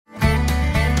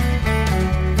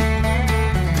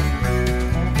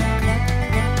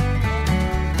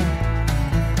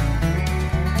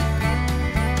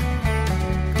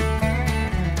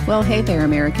Well, hey there,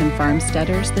 American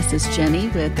farmsteaders. This is Jenny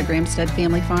with the Gramstead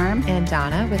Family Farm. And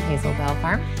Donna with Hazel Bell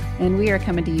Farm. And we are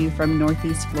coming to you from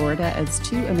Northeast Florida as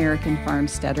two American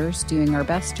farmsteaders doing our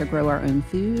best to grow our own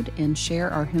food and share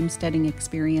our homesteading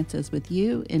experiences with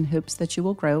you in hopes that you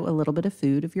will grow a little bit of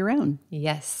food of your own.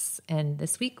 Yes. And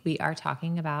this week we are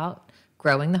talking about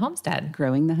growing the homestead.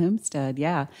 Growing the homestead,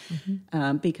 yeah.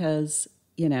 Because,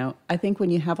 you know, I think when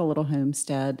you have a little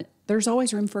homestead, there's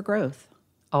always room for growth.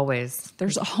 Always.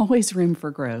 There's always room for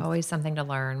growth. Always something to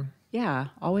learn. Yeah,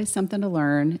 always something to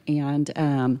learn.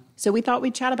 And so we thought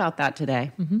we'd chat about that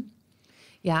today. Mm-hmm.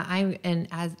 Yeah,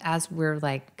 as we're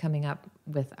like coming up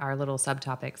with our little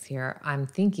subtopics here, I'm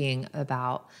thinking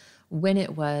about when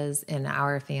it was in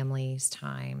our family's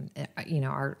time, you know,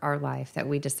 our life, that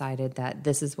we decided that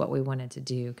this is what we wanted to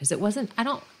do. Because it wasn't,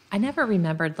 I never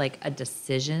remembered like a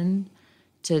decision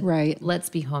to let's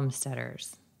be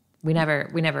homesteaders. We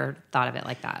never thought of it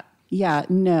like that. Yeah,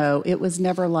 no, it was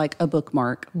never like a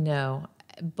bookmark. No,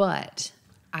 but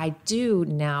I do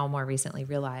now more recently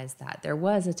realize that there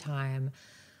was a time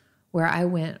where I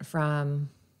went from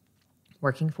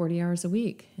working 40 hours a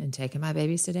week and taking my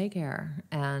babies to daycare,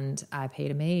 and I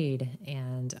paid a maid,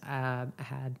 and I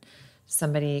had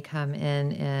somebody come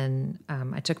in, and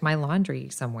I took my laundry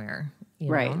somewhere. You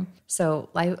know? Right. So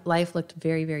life looked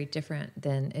very, very different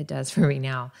than it does for me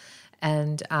now.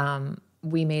 And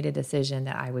we made a decision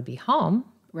that I would be home,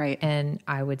 right, and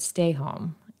I would stay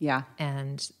home. Yeah.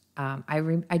 And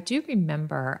I do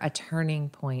remember a turning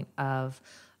point of,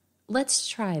 let's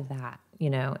try that,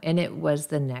 you know, and it was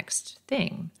the next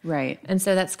thing. Right. And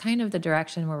so that's kind of the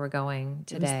direction where we're going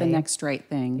today. It was the next right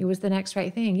thing. It was the next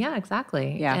right thing. Yeah,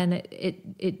 exactly. Yeah. And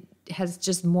it has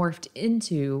just morphed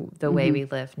into the way we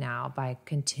live now by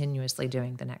continuously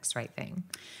doing the next right thing.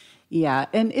 Yeah,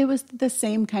 and it was the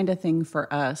same kind of thing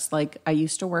for us. Like, I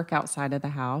used to work outside of the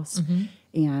house,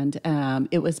 and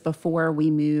it was before we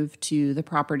moved to the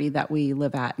property that we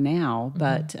live at now.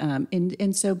 But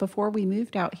and so before we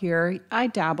moved out here, I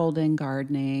dabbled in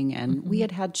gardening, and we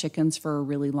had chickens for a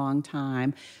really long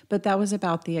time. But that was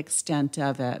about the extent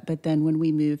of it. But then when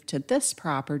we moved to this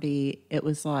property, it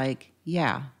was like,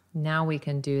 yeah. Now we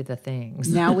can do the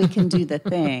things. Now we can do the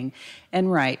thing.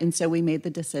 And so we made the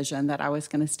decision that I was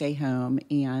going to stay home.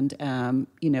 And,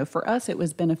 you know, for us, it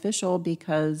was beneficial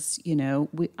because, you know,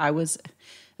 I was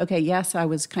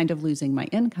kind of losing my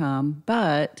income,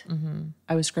 but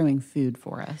I was growing food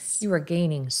for us. You were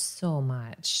gaining so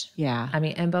much. Yeah. I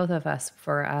mean, and both of us,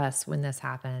 for us, when this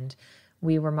happened,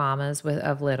 we were mamas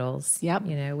of littles. Yep.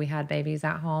 You know, we had babies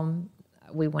at home.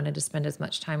 We wanted to spend as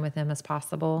much time with them as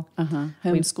possible.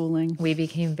 Homeschooling. We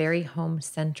became very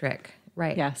home-centric.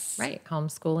 Right. Yes. Right.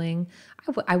 Homeschooling.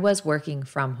 I was working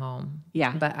from home.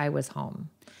 Yeah. But I was home.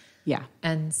 Yeah.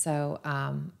 And so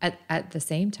at the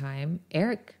same time,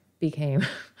 Eric became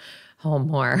home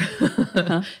more.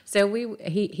 So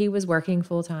he was working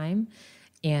full-time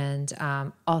and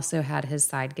also had his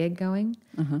side gig going.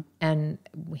 And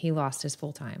he lost his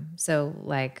full-time. So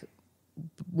like,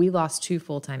 we lost 2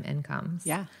 full-time incomes.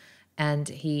 Yeah. And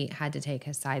he had to take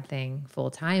his side thing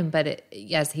full-time. But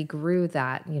as he grew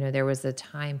that, you know, there was a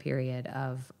time period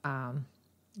of,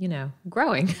 you know,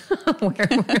 growing where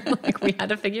like we had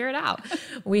to figure it out.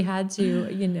 We had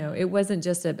to, you know, it wasn't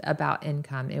just about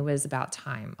income. It was about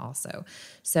time also.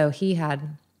 So he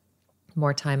had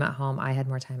more time at home. I had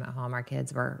more time at home. Our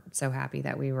kids were so happy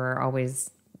that we were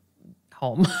always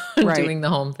home doing the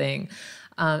home thing.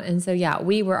 And so, yeah,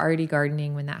 we were already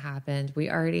gardening when that happened. We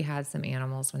already had some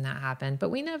animals when that happened, but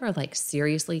we never like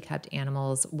seriously kept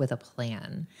animals with a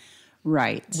plan.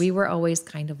 Right. We were always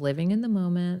kind of living in the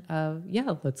moment of,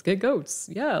 yeah, let's get goats.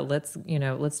 Yeah. Let's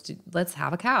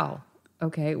have a cow.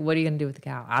 Okay. What are you going to do with the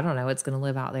cow? I don't know. It's going to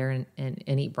live out there and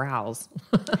eat browse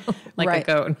like a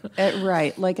goat.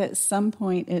 Right. Like at some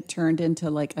point it turned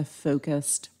into like a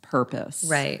focused purpose.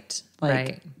 Right. Like,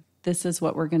 right. This is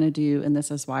what we're going to do, and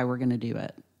this is why we're going to do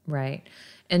it. Right.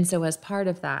 And so as part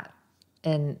of that,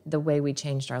 and the way we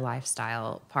changed our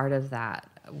lifestyle, part of that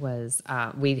was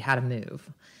we had to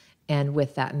move. And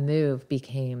with that move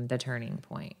became the turning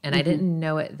point. And I didn't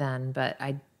know it then, but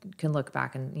I can look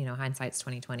back and, you know, hindsight's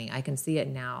 2020. I can see it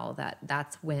now that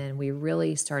that's when we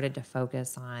really started to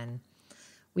focus on,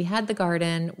 we had the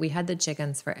garden, we had the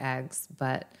chickens for eggs,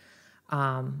 but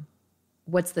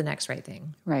what's the next right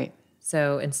thing? Right.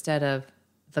 So instead of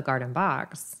the garden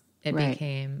box, it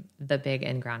became the big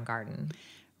in-ground garden.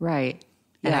 Right.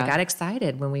 And I got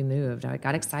excited when we moved. I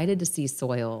got excited to see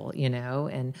soil, you know,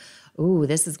 and, ooh,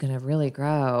 this is going to really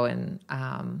grow. And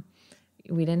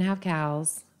we didn't have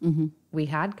cows. We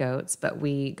had goats, but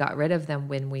we got rid of them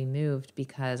when we moved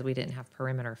because we didn't have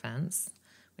perimeter fence.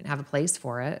 We We didn't have a place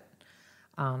for it.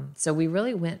 So we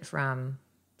really went from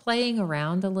playing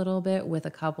around a little bit with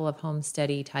a couple of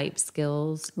homesteady type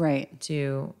skills Right.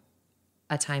 to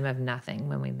a time of nothing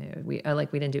when we moved. We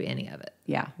didn't do any of it.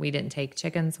 Yeah. We didn't take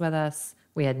chickens with us.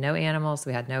 We had no animals.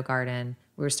 We had no garden.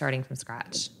 We were starting from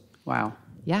scratch. Wow.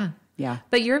 Yeah. Yeah.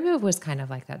 But your move was kind of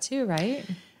like that too, right?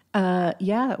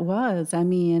 Yeah, it was. I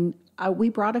mean, we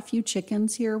brought a few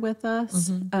chickens here with us,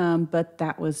 but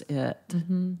that was it.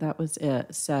 That was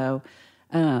it. So,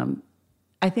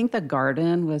 I think the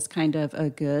garden was kind of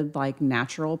a good, like,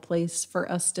 natural place for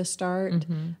us to start,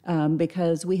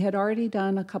 because we had already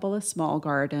done a couple of small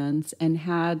gardens and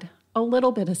had a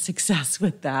little bit of success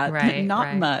with that. Right, Not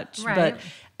right, much, right. but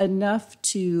enough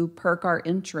to perk our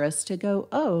interest to go,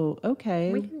 oh,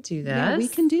 okay. We can do Yeah, we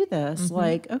this. can do this.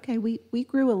 Like, okay, we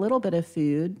grew a little bit of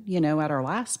food, at our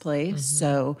last place.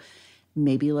 So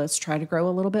maybe let's try to grow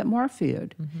a little bit more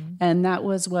food. And that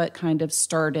was what kind of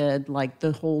started, like,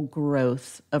 the whole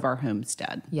growth of our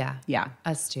homestead. Yeah. Yeah.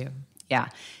 Us too. Yeah.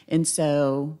 And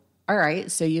so, all right,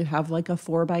 so you have like a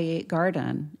 4x8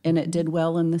 garden and it did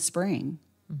well in the spring.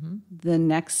 The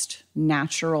next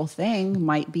natural thing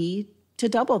might be to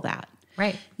double that.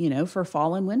 Right. For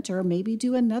fall and winter, maybe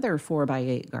do another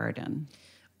 4x8 garden.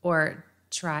 Or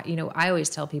try, I always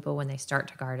tell people when they start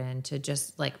to garden to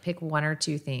just like pick one or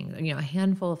two things, a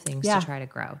handful of things to try to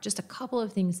grow. Just a couple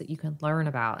of things that you can learn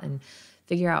about and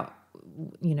figure out,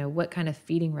 what kind of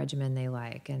feeding regimen they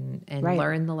like and Right.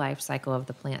 learn the life cycle of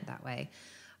the plant that way.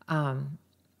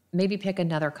 Maybe pick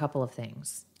another couple of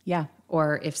things. Yeah.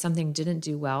 Or if something didn't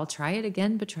do well, try it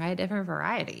again, but try a different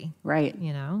variety, Right.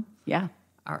 Yeah.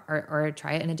 or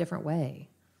try it in a different way.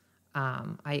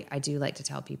 I do like to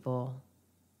tell people,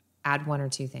 add one or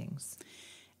two things.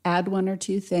 Add one or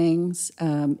two things.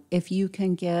 If you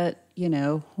can get,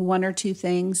 one or two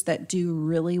things that do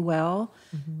really well,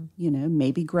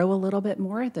 maybe grow a little bit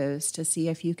more of those to see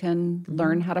if you can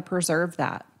learn how to preserve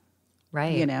that.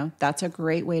 Right. That's a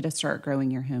great way to start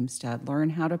growing your homestead. Learn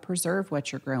how to preserve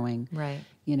what you're growing. Right.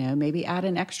 Maybe add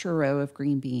an extra row of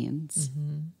green beans.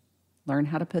 Learn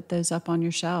how to put those up on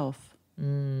your shelf.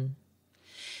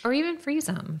 Or even freeze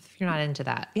them if you're not into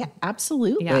that. Yeah,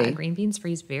 absolutely. Yeah, green beans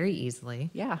freeze very easily.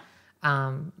 Yeah.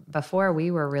 Before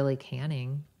we were really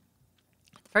canning,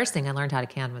 the first thing I learned how to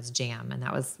can was jam, and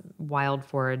that was wild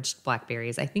foraged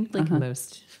blackberries. I think like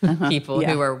most people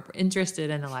who are interested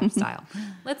in the lifestyle.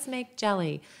 Let's make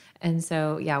jelly. And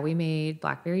so, we made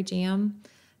blackberry jam.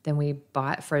 Then we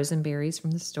bought frozen berries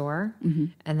from the store.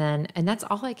 And that's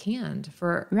all I canned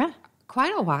for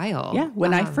quite a while. Yeah.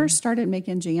 When I first started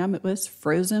making jam, it was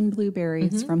frozen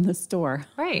blueberries from the store.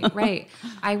 Right.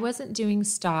 I wasn't doing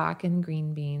stock and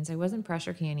green beans. I wasn't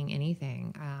pressure canning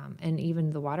anything. And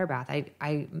even the water bath, I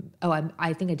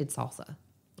think I did salsa.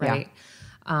 Right.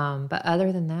 Yeah. But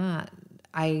other than that,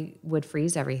 I would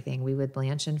freeze everything. We would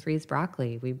blanch and freeze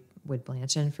broccoli. We would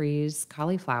blanch and freeze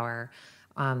cauliflower.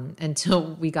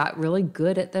 Until we got really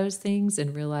good at those things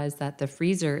and realized that the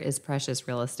freezer is precious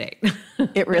real estate.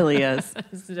 It really is.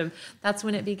 That's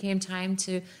when it became time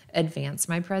to advance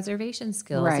my preservation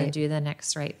skills and do the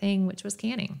next right thing, which was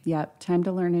canning. Yep. Time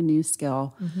to learn a new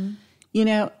skill.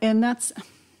 And that's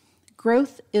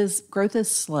growth is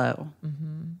slow.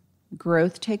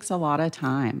 Growth takes a lot of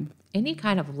time. Any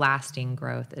kind of lasting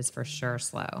growth is for sure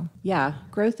slow. Yeah.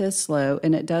 Growth is slow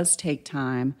and it does take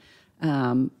time.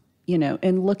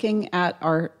 And looking at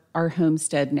our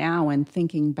homestead now and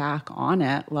thinking back on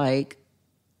it, like,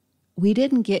 we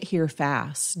didn't get here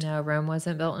fast. No, Rome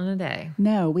wasn't built in a day.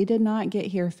 No, we did not get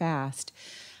here fast.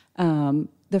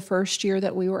 The first year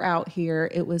that we were out here,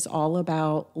 it was all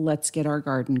about, let's get our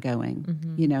garden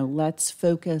going. Let's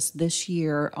focus this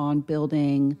year on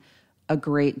building a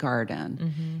great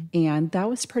garden. And that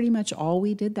was pretty much all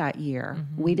we did that year.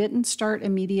 We didn't start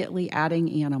immediately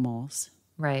adding animals.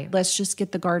 Right. Let's just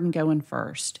get the garden going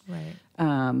first. Right.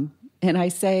 And I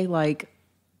say, like,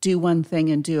 do one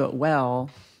thing and do it well.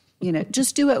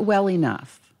 Just do it well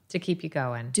enough. To keep you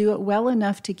going. Do it well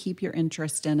enough to keep your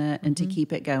interest in it and to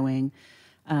keep it going.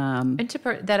 And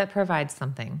that it provides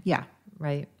something. Yeah.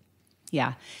 Right.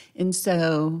 Yeah. And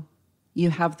so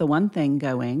you have the one thing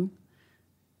going.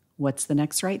 What's the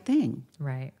next right thing?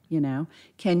 Right.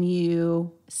 Can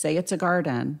you say it's a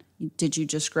garden? Did you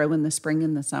just grow in the spring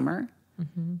and the summer?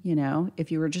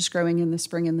 If you were just growing in the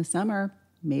spring and the summer,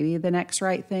 maybe the next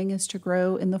right thing is to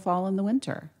grow in the fall and the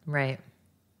winter. Right.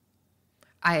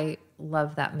 I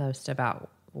love that most about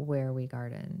where we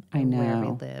garden and I know. where we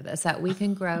live is that we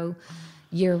can grow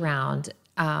year round.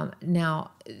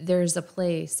 Now, there's a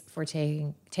place for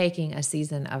taking a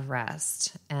season of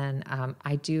rest, and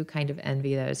I do kind of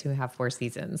envy those who have 4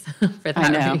 seasons for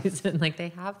that reason. Like they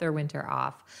have their winter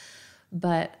off,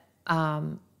 but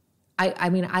I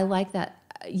mean, I like that.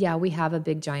 Yeah, we have a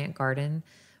big giant garden,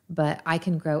 but I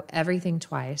can grow everything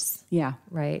twice. Yeah,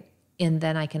 right, and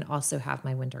then I can also have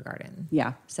my winter garden.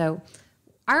 Yeah, so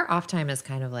our off time is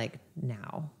kind of like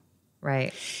now.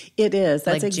 Right. It is.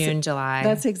 That's like June, July.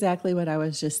 That's exactly what I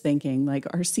was just thinking. Like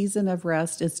our season of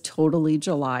rest is totally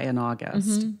July and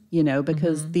August,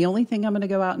 because the only thing I'm going to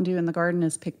go out and do in the garden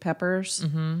is pick peppers.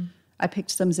 I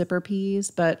picked some zipper peas,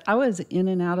 but I was in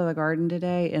and out of the garden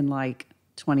today in like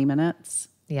 20 minutes.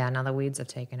 Yeah, now the weeds have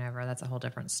taken over. That's a whole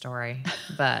different story.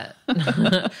 But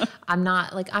I'm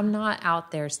not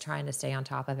out there trying to stay on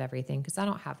top of everything because I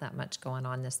don't have that much going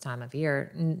on this time of year.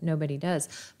 Nobody does.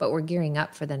 But we're gearing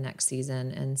up for the next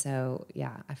season. And so,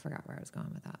 yeah, I forgot where I was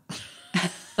going with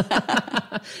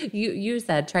that. You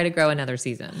said try to grow another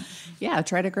season. Yeah,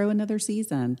 try to grow another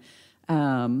season.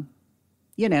 And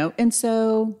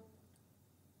so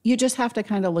you just have to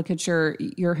kind of look at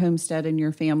your homestead and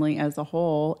your family as a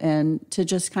whole and to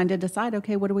just kind of decide,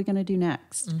 okay, what are we going to do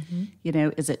next?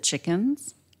 Is it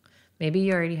chickens? Maybe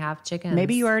you already have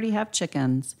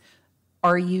chickens.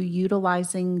 Are you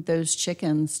utilizing those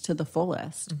chickens to the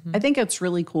fullest? I think it's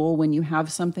really cool when you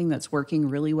have something that's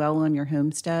working really well on your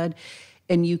homestead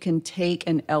and you can take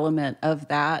an element of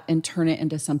that and turn it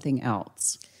into something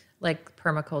else. Like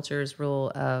permaculture's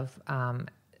rule of,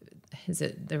 is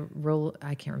it the rule?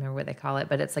 I can't remember what they call it,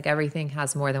 but it's like everything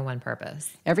has more than one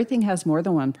purpose. Everything has more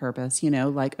than one purpose.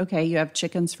 Like, okay, you have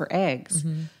chickens for eggs.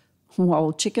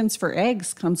 Well, chickens for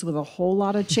eggs comes with a whole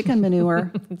lot of chicken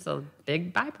manure. It's a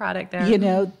big byproduct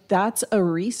there. That's a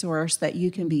resource that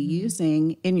you can be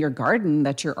using in your garden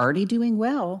that you're already doing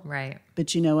well. Right.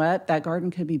 But you know what? That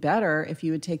garden could be better if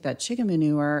you would take that chicken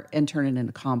manure and turn it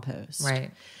into compost.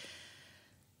 Right.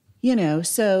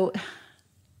 So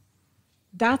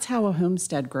that's how a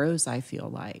homestead grows, I feel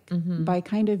like, by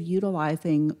kind of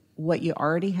utilizing what you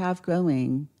already have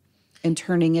going and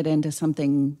turning it into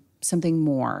something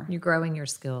more. You're growing your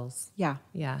skills. Yeah.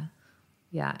 Yeah.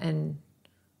 Yeah. And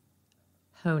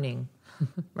honing,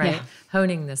 right? Yeah.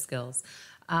 Honing the skills.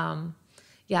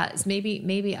 It's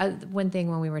maybe one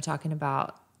thing when we were talking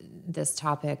about this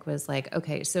topic was like,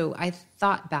 okay, so I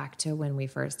thought back to when we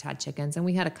first had chickens and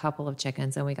we had a couple of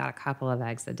chickens and we got a couple of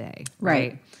eggs a day.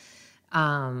 Right.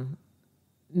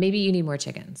 Maybe you need more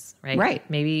chickens, right? Right.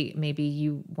 Maybe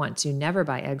you want to never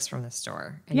buy eggs from the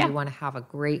store and you want to have a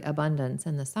great abundance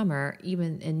in the summer,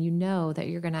 and you know that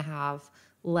you're going to have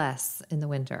less in the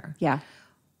winter. Yeah.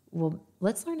 Well,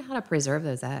 let's learn how to preserve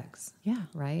those eggs. Yeah.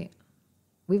 Right.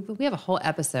 We have a whole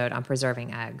episode on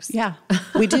preserving eggs. Yeah,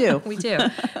 we do. We do.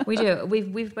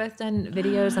 We've both done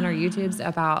videos on our YouTubes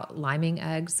about liming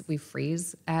eggs. We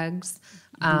freeze eggs.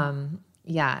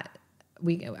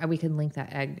 We can link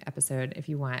that egg episode if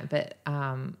you want, but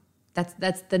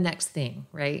that's the next thing,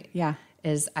 right? Yeah.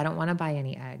 Is I don't want to buy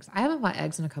any eggs. I haven't bought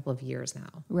eggs in a couple of years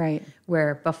now. Right.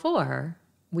 Where before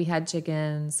we had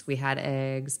chickens, we had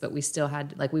eggs, but we still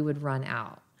had, we would run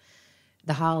out.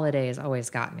 The holidays always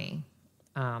got me.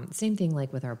 Same thing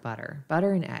like with our butter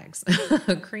and eggs,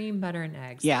 cream, butter, and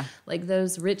eggs. Yeah. Like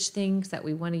those rich things that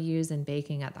we want to use in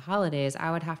baking at the holidays,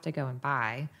 I would have to go and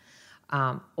buy.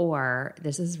 Or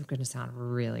this is going to sound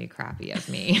really crappy of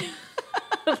me,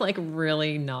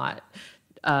 really not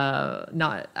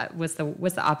what's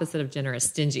the opposite of generous?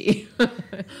 Stingy.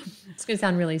 It's going to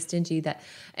sound really stingy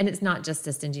and it's not just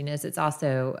a stinginess. It's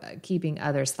also keeping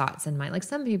others' thoughts in mind. Like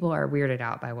some people are weirded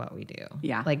out by what we do.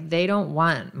 Yeah. Like they don't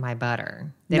want my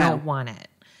butter. They don't want it.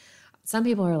 Some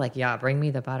people are like, yeah, bring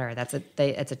me the butter.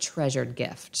 It's a treasured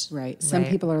gift. Right. Some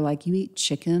people are like, you eat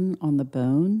chicken on the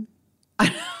bone?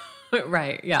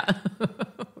 Right. Yeah.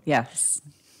 Yes.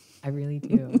 I really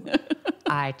do.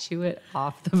 I chew it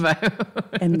off the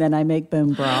bone. And then I make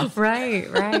bone broth. Right.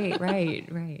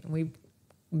 We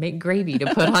make gravy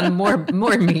to put on more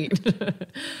meat.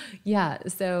 Yeah.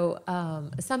 So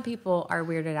some people are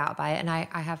weirded out by it. And I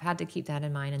have had to keep that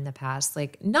in mind in the past.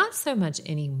 Not so much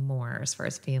anymore as far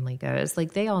as family goes.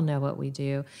 They all know what we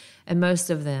do. And most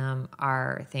of them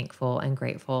are thankful and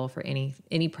grateful for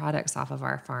any products off of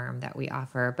our farm that we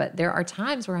offer. But there are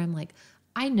times where I'm like,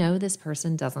 I know this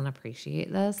person doesn't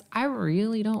appreciate this. I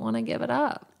really don't want to give it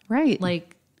up. Right.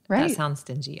 That sounds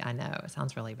stingy. I know it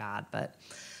sounds really bad, but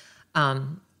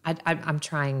I'm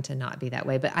trying to not be that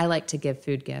way. But I like to give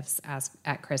food gifts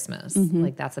at Christmas.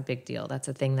 That's a big deal. That's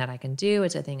a thing that I can do.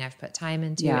 It's a thing I've put time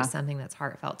into. Yeah. It's something that's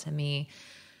heartfelt to me.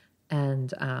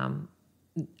 And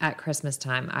at Christmas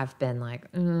time, I've been like,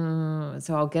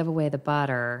 so I'll give away the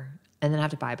butter and then I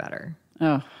have to buy butter.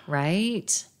 Oh,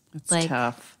 right? it's Like,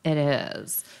 tough. It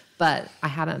is. But I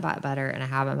haven't bought butter and I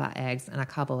haven't bought eggs in a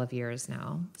couple of years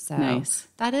now. So Nice.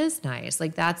 that is nice.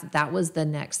 Like that was the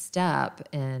next step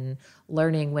in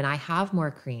learning when I have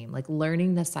more cream, like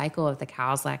learning the cycle of the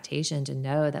cow's lactation to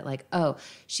know that like, oh,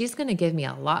 she's going to give me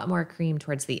a lot more cream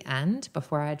towards the end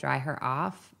before I dry her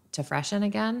off to freshen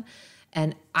again.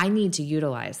 And I need to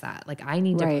utilize that. Like I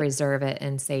need to preserve it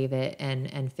and save it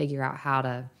and figure out how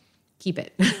to keep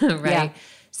it, right? Yeah.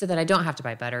 So that I don't have to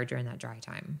buy butter during that dry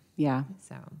time. Yeah.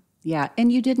 So Yeah.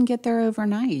 And you didn't get there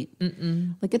overnight.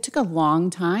 Like it took a long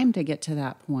time to get to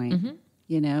that point.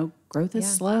 You know, growth is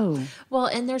slow. Well,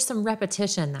 and there's some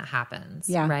repetition that happens,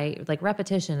 right? Like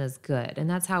repetition is good. And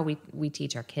that's how we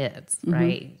teach our kids,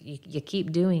 right? You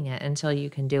keep doing it until you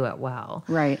can do it well.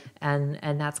 Right.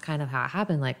 And that's kind of how it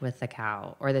happened, like with the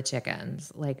cow or the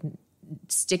chickens, like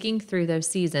sticking through those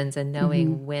seasons and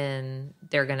knowing when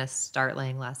they're going to start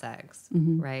laying less eggs,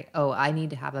 right? Oh, I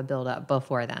need to have a buildup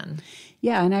before then.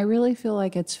 Yeah. And I really feel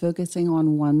like it's focusing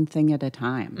on one thing at a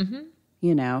time.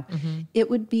 You know,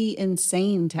 it would be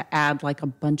insane to add like a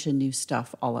bunch of new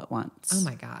stuff all at once. Oh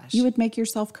my gosh. You would make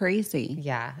yourself crazy.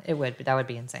 Yeah, it would. That would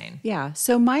be insane. Yeah.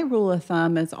 So my rule of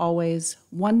thumb is always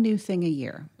one new thing a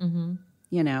year.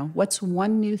 You know, what's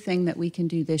one new thing that we can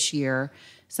do this year?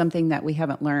 Something that we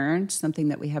haven't learned, something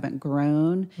that we haven't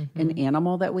grown, an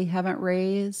animal that we haven't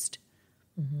raised.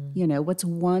 You know, what's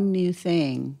one new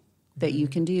thing that you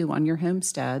can do on your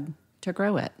homestead to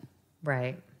grow it?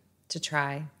 Right. To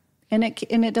try. And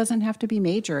it doesn't have to be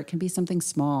major. It can be something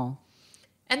small.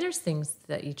 And there's things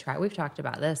that you try. We've talked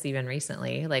about this even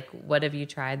recently. Like, what have you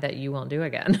tried that you won't do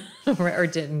again or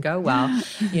didn't go well?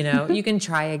 You know, you can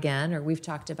try again. Or we've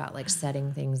talked about like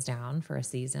setting things down for a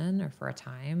season or for a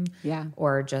time. Yeah.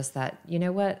 Or just that, you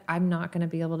know what, I'm not going to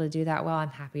be able to do that well. I'm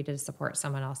happy to support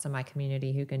someone else in my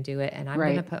community who can do it. And I'm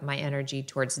going to put my energy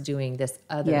towards doing this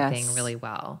other thing really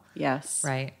well. Yes.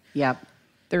 Right. Yep.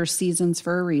 There are seasons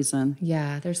for a reason.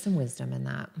 Yeah. There's some wisdom in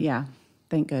that. Yeah.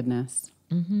 Thank goodness.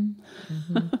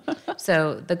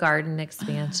 So the garden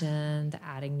expansion, the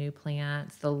adding new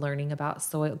plants, the learning about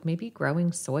soil, maybe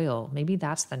growing soil, maybe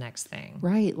that's the next thing.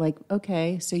 Right. Like,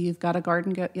 okay, so you've got a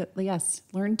garden. Yes.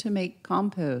 Learn to make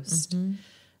compost.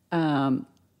 And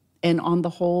on the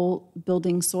whole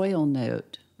building soil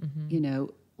note, you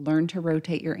know, learn to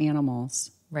rotate your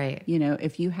animals. Right. You know,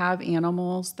 if you have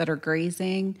animals that are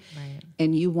grazing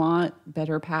and you want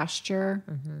better pasture,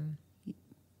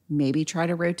 maybe try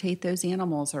to rotate those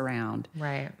animals around.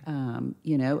 Right.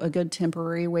 You know, a good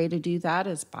temporary way to do that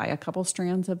is buy a couple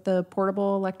strands of the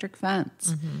portable electric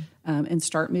fence and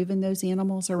start moving those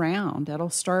animals around. It'll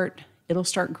start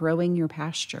growing your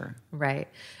pasture. Right.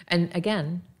 And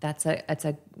again, that's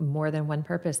a more than one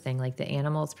purpose thing. Like the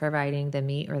animals providing the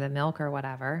meat or the milk or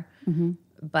whatever,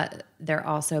 but they're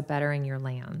also bettering your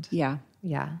land. Yeah.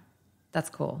 Yeah.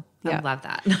 That's cool. Yeah. I love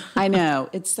that. I know.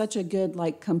 It's such a good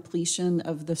like completion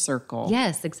of the circle.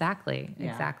 Yes, exactly.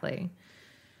 Yeah. Exactly.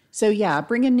 So yeah,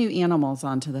 bringing new animals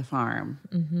onto the farm.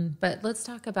 But let's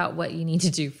talk about what you need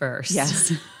to do first.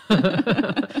 Yes.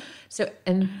 So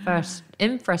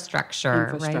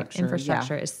infrastructure, right?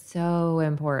 Infrastructure is so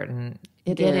important.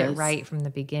 Get it right from the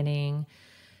beginning.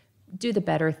 Do the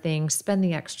better thing, spend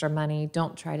the extra money.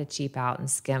 Don't try to cheap out and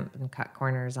skimp and cut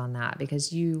corners on that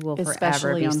because you will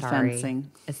forever be sorry. Fencing.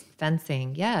 It's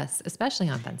fencing, yes, especially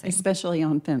on fencing. Especially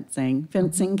on fencing.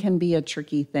 Fencing can be a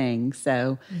tricky thing.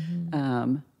 So,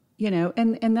 you know,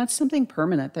 and that's something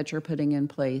permanent that you're putting in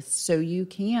place so you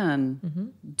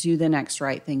can do the next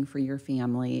right thing for your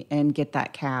family and get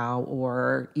that cow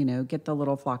or, you know, get the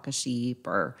little flock of sheep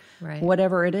or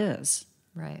whatever it is.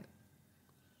 Right.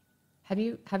 Have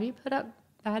you put up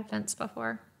bad fence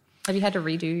before? Have you had to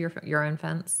redo your own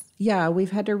fence? Yeah,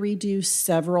 we've had to redo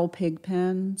several pig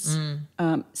pens.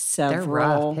 Several. They're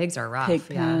rough. Pigs are rough. Pig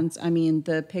pens. I mean,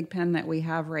 the pig pen that we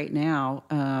have right now,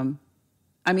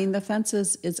 I mean, the fence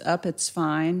is up. It's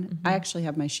fine. I actually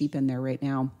have my sheep in there right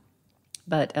now.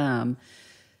 But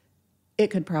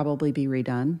it could probably be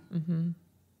redone.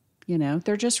 You know,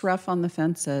 they're just rough on the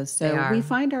fences. So we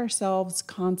find ourselves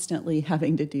constantly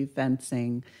having to do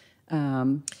fencing.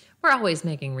 We're always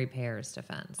making repairs to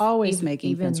fence. Always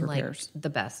making fence repairs. Like the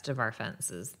best of our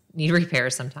fences need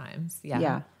repairs sometimes.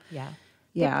 Yeah.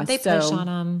 They push on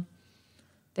them.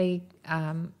 They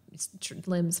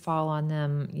limbs fall on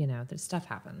them. You know, the stuff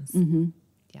happens.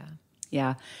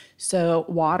 Yeah. So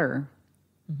water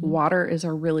is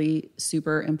a really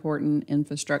super important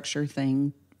infrastructure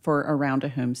thing for around a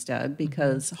homestead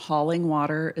because hauling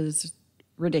water is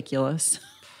ridiculous.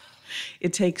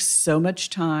 It takes so much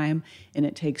time and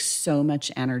it takes so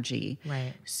much energy.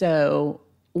 Right. So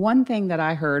one thing that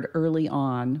I heard early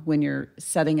on when you're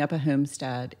setting up a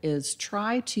homestead is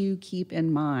try to keep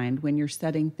in mind when you're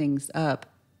setting things up,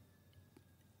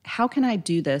 how can I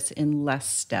do this in less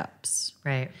steps?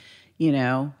 Right. You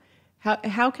know,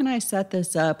 how can I set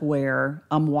this up where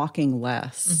I'm walking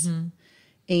less?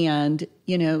 And,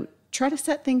 you know, try to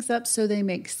set things up so they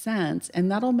make sense,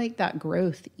 and that'll make that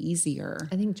growth easier.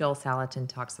 I think Joel Salatin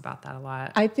talks about that a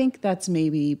lot. I think that's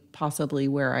maybe possibly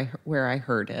where I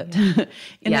heard it. And it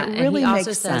really and he makes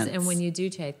also sense. says, and when you do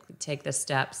take the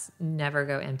steps, never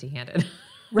go empty-handed.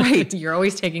 Right. You're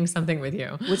always taking something with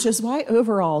you. Which is why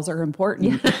overalls are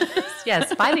important.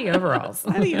 Yes, buy the overalls.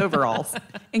 Buy the overalls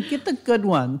and get the good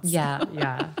ones. Yeah.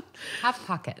 Have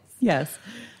pockets. Yes.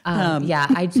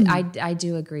 I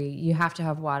do agree. You have to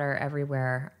have water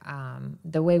everywhere.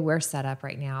 The way we're set up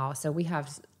right now, so we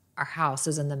have our house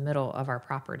is in the middle of our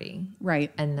property.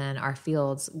 Right. And then our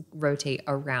fields rotate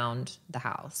around the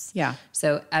house. Yeah.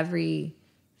 So every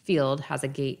field has a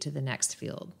gate to the next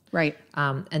field. Right.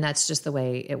 And that's just the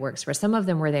way it works. For some of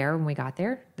them were there when we got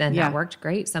there, then that worked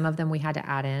great. Some of them we had to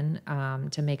add in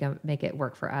to make it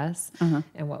work for us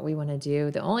and what we want to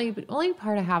do. The only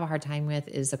part I have a hard time with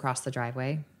is across the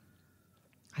driveway.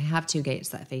 I have two gates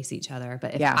that face each other,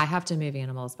 but if I have to move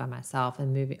animals by myself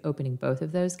and opening both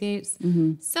of those gates,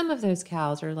 some of those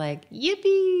cows are like,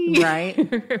 yippee, right?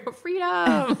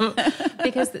 Freedom.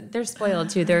 Because they're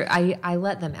spoiled too. I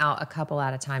let them out a couple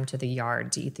at a time to the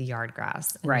yard to eat the yard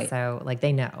grass. And right. So like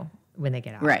they know when they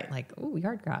get out, right. like, oh,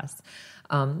 yard grass.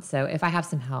 So if I have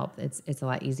some help, it's a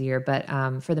lot easier. But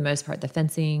for the most part, the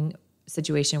fencing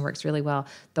situation works really well.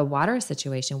 The water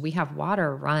situation, we have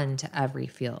water run to every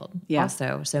field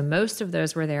also. So most of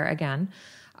those were there again.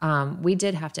 We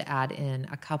did have to add in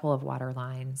a couple of water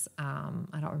lines.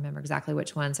 I don't remember exactly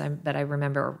which ones, but I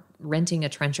remember renting a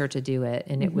trencher to do it,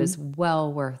 and it was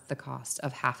well worth the cost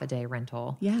of half a day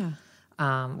rental. Yeah.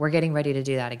 We're getting ready to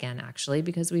do that again, actually,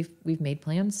 because we've made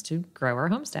plans to grow our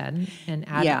homestead and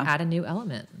add a new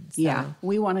element. So. Yeah,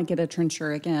 we want to get a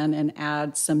trencher again and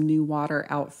add some new water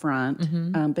out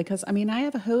front because, I mean, I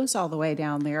have a hose all the way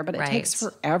down there, but it takes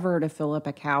forever to fill up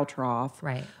a cow trough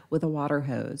with a water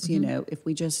hose. You know, if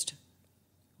we just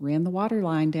ran the water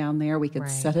line down there, we could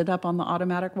set it up on the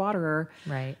automatic waterer.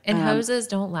 Right. And hoses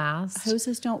don't last.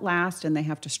 Hoses don't last, and they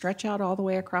have to stretch out all the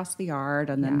way across the yard,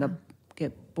 and then the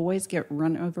boys get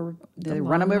run over. They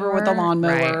run them over with the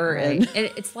lawnmower. Right.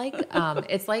 And it's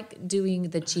like doing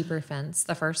the cheaper fence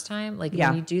the first time. Like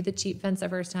when you do the cheap fence the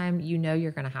first time, you know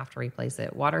you're going to have to replace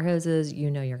it. Water hoses, you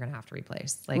know you're going to have to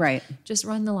replace. Like just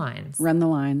run the lines. Run the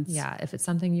lines. Yeah. If it's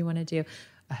something you want to do,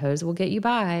 a hose will get you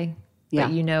by,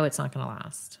 but you know it's not going to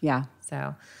last. Yeah.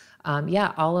 So,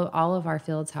 all of our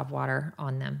fields have water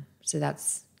on them, so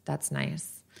that's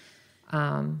nice.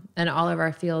 And all of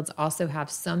our fields also have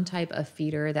some type of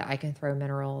feeder that I can throw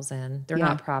minerals in. They're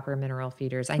not proper mineral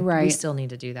feeders. We still need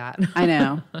to do that. I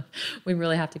know. We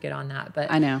really have to get on that. But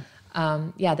I know.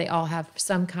 They all have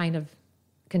some kind of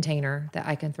container that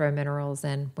I can throw minerals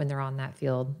in when they're on that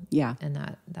field. Yeah. And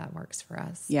that works for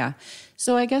us. Yeah.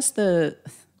 So I guess the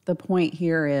point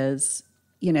here is,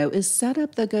 is set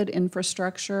up the good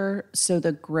infrastructure so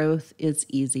the growth is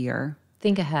easier.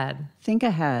 Think ahead.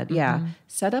 Yeah.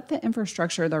 Set up the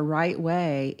infrastructure the right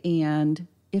way. And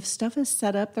if stuff is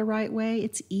set up the right way,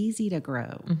 it's easy to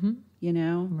grow,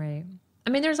 Right. I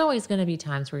mean, there's always going to be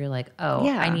times where you're like,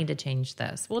 I need to change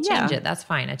this. We'll change it. That's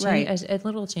fine. A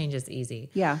little change is easy.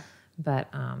 Yeah.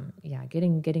 But,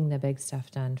 getting the big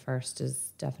stuff done first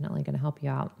is definitely going to help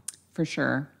you out. For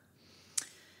sure.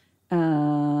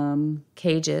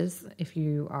 Cages,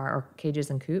 or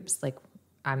cages and coops, like,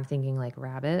 I'm thinking like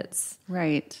rabbits.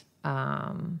 Right.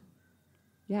 Proper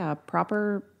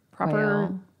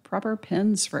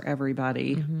pens for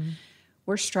everybody.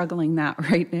 We're struggling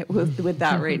with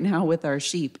that right now with our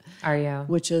sheep. Are you?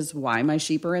 Which is why my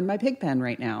sheep are in my pig pen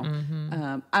right now.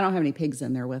 I don't have any pigs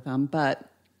in there with them, but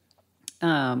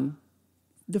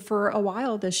for a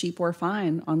while, the sheep were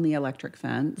fine on the electric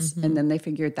fence, and then they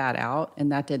figured that out,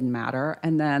 and that didn't matter.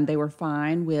 And then they were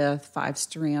fine with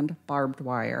 5-strand barbed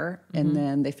wire, and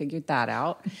then they figured that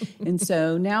out. And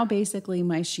so now basically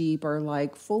my sheep are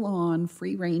like full-on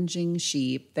free-ranging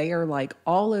sheep. They are like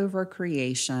all over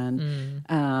creation.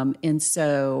 And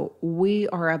so we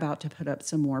are about to put up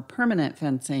some more permanent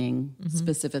fencing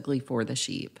specifically for the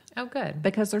sheep. Oh, good.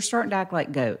 Because they're starting to act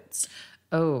like goats.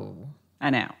 Oh, I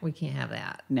know. We can't have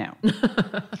that. No.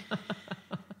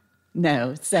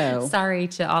 No. So sorry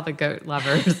to all the goat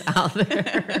lovers out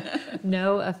there.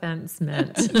 No offense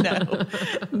meant. No,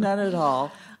 none at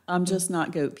all. I'm just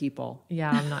not goat people.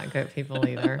 Yeah, I'm not goat people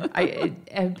either.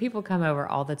 And people come over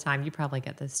all the time. You probably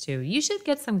get this too. You should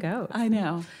get some goats. I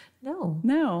know.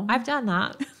 No. I've done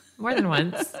that more than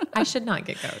once. I should not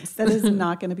get goats. That is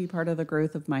not going to be part of the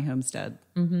growth of my homestead.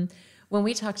 Mm-hmm. When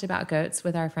we talked about goats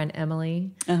with our friend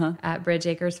Emily at Bridge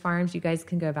Acres Farms, you guys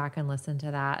can go back and listen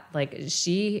to that. Like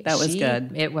that was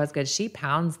good. It was good. She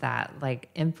pounds that. Like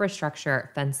infrastructure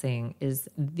fencing is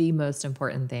the most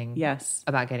important thing. Yes.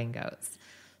 About getting goats.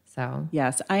 So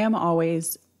yes, I am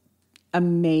always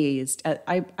amazed at.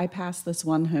 I passed this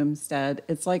one homestead.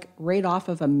 It's like right off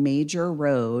of a major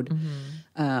road.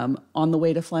 On the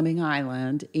way to Fleming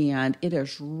Island, and it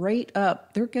is right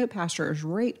up, their goat pasture is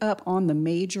right up on the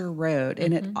major road.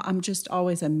 And I'm just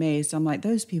always amazed. I'm like,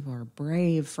 those people are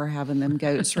brave for having them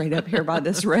goats right up here by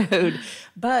this road.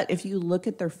 But if you look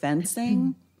at their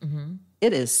fencing,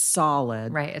 it is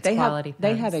solid. Right, it's quality fence.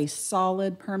 They have a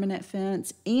solid permanent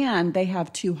fence, and they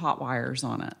have 2 hot wires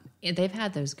on it. They've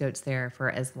had those goats there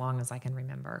for as long as I can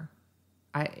remember.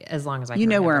 As long as I can You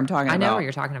know remember. where I'm talking about. I know what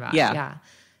you're talking about. Yeah.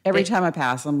 Every time I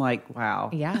pass, I'm like, wow.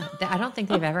 Yeah. I don't think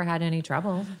they've ever had any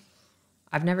trouble.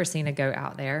 I've never seen a goat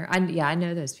out there. I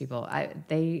know those people.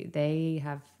 They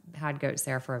have had goats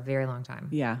there for a very long time.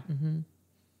 Yeah.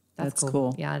 That's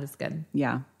cool. Yeah, it is good.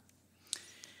 Yeah.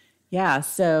 Yeah.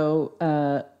 So,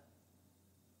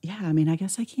 I mean, I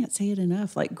guess I can't say it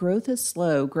enough. Like growth is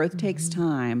slow. Growth takes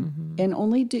time, and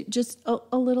only do just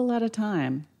a little at a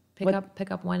time. Pick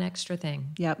up one extra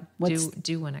thing. Yep.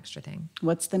 Do one extra thing.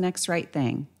 What's the next right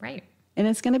thing? Right. And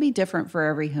it's going to be different for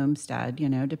every homestead,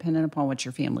 depending upon what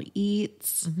your family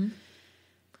eats.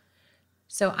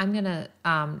 So I'm going to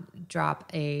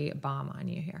drop a bomb on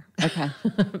you here. Okay.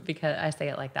 Because I say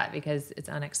it like that because it's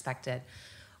unexpected.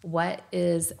 What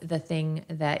is the thing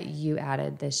that you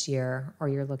added this year or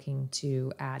you're looking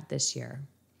to add this year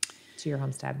to your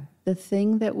homestead? The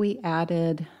thing that we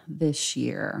added this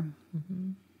year.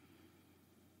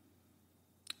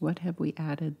 What have we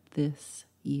added this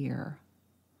year?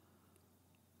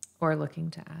 Or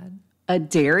looking to add? A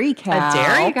dairy cow. A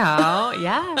dairy cow,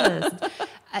 yes.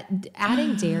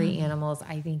 Adding dairy animals,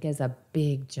 I think, is a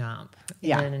big jump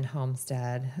in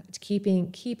homestead.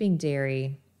 Keeping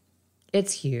dairy,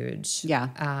 it's huge.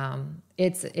 Yeah.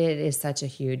 It is such a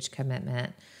huge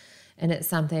commitment. And it's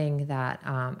something that,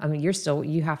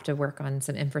 you have to work on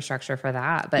some infrastructure for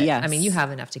that. But yes. You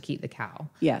have enough to keep the cow.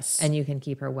 Yes. And you can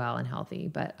keep her well and healthy.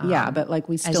 But but like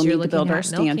we still need to build our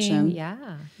stanchion.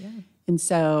 Yeah. And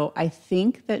so I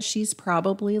think that she's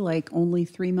probably like only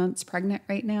 3 months pregnant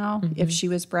right now. If she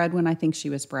was bred when I think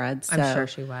she was bred. So, I'm sure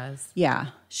she was. Yeah.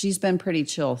 She's been pretty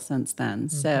chill since then.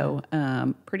 So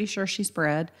pretty sure she's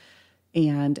bred.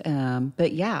 And,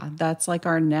 but yeah, that's like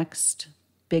our next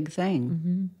big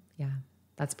thing. Yeah,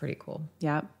 that's pretty cool.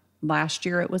 Yep. Last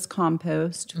year it was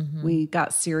compost. We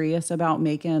got serious about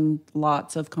making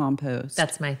lots of compost.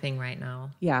 That's my thing right now.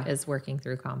 Yeah. Is working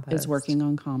through compost. Is working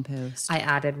on compost. I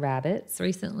added rabbits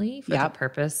recently for the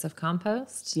purpose of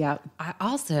compost. Yep. I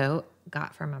also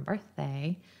got for my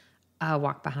birthday a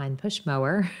walk behind push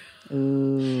mower.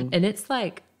 Ooh. And it's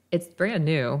brand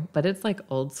new, but it's like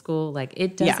old school. Like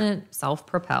it doesn't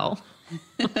self-propel.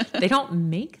 They don't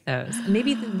make those.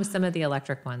 Maybe some of the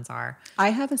electric ones are.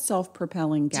 I have a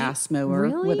self-propelling gas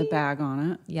mower with a bag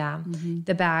on it. Yeah.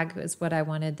 The bag is what I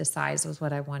wanted. The size was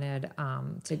what I wanted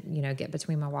to, get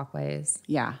between my walkways.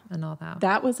 Yeah. And all that.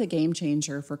 That was a game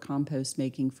changer for compost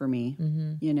making for me,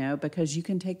 because you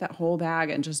can take that whole bag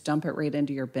and just dump it right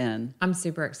into your bin. I'm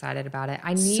super excited about it.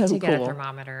 I need to get a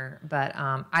thermometer, but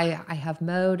I have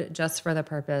mowed just for the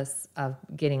purpose of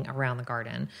getting around the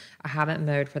garden. I haven't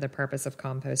mowed for the purpose of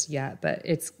compost yet, but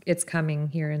it's coming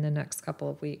here in the next couple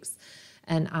of weeks.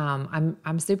 And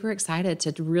I'm super excited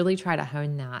to really try to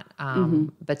hone that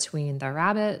between the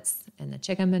rabbits and the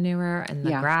chicken manure and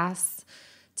the grass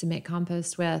to make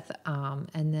compost with.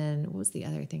 And then what was the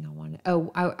other thing I wanted?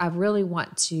 I really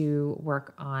want to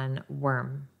work on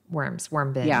worm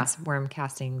bins, worm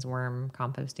castings, worm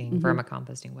composting,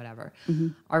 vermicomposting, whatever.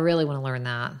 I really want to learn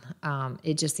that.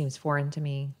 It just seems foreign to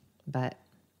me,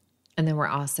 and then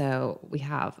we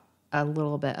have a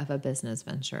little bit of a business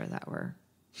venture that we're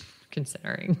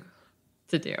considering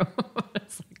to do.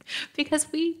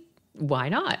 Why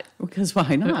not? Because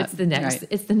why not?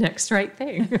 It's the next right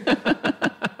thing.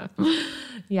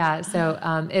 Yeah.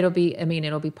 So, it'll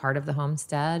be part of the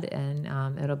homestead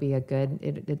and, it'll be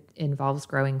it involves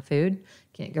growing food.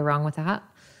 Can't go wrong with that.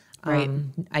 Right.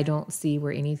 I don't see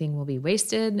where anything will be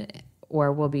wasted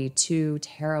or will be too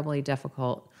terribly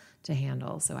difficult to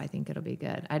handle. So I think it'll be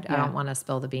good. I don't want to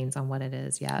spill the beans on what it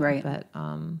is yet, right. But,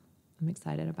 I'm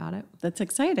excited about it. That's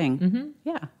exciting.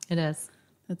 Yeah, it is.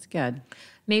 That's good.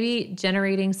 Maybe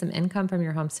generating some income from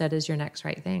your homestead is your next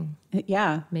right thing.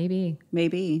 Yeah. Maybe.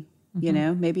 You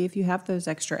know, maybe if you have those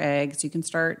extra eggs, you can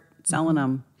start selling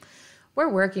them. We're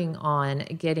working on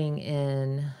getting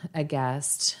in a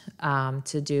guest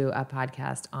to do a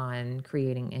podcast on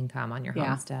creating income on your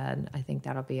homestead. I think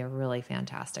that'll be a really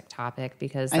fantastic topic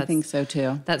because I think so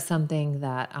too. That's something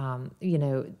that, you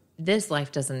know, this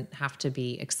life doesn't have to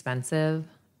be expensive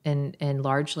and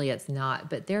largely it's not,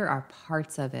 but there are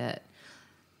parts of it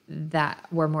that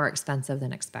were more expensive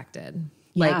than expected.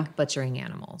 Like butchering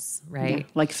animals, right? Yeah.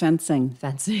 Like fencing.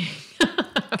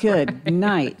 Good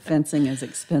night. Fencing is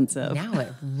expensive. Now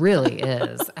it really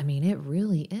is. I mean, it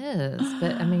really is.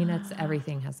 But I mean,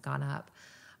 everything has gone up.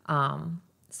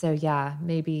 So yeah,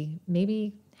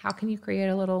 maybe how can you create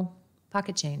a little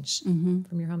pocket change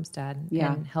from your homestead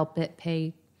and help it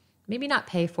pay, maybe not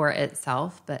pay for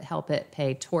itself, but help it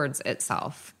pay towards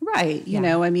itself. Right. You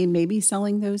know, I mean, maybe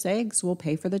selling those eggs will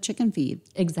pay for the chicken feed.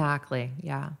 Exactly.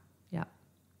 Yeah.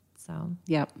 So,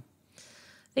 yep. I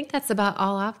think that's about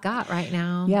all I've got right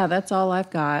now. Yeah, that's all I've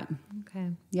got.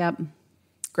 Okay. Yep.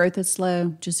 Growth is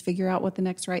slow. Just figure out what the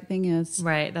next right thing is.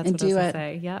 Right. That's what I was going to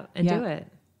say. Yep. And do it.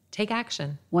 Take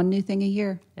action. One new thing a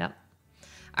year. Yep.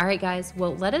 All right, guys.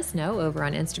 Well, let us know over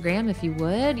on Instagram if you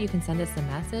would. You can send us a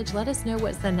message. Let us know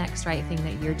what's the next right thing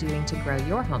that you're doing to grow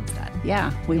your homestead.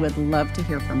 Yeah. We would love to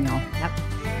hear from y'all. Yep.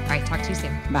 All right. Talk to you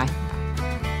soon. Bye.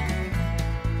 Bye.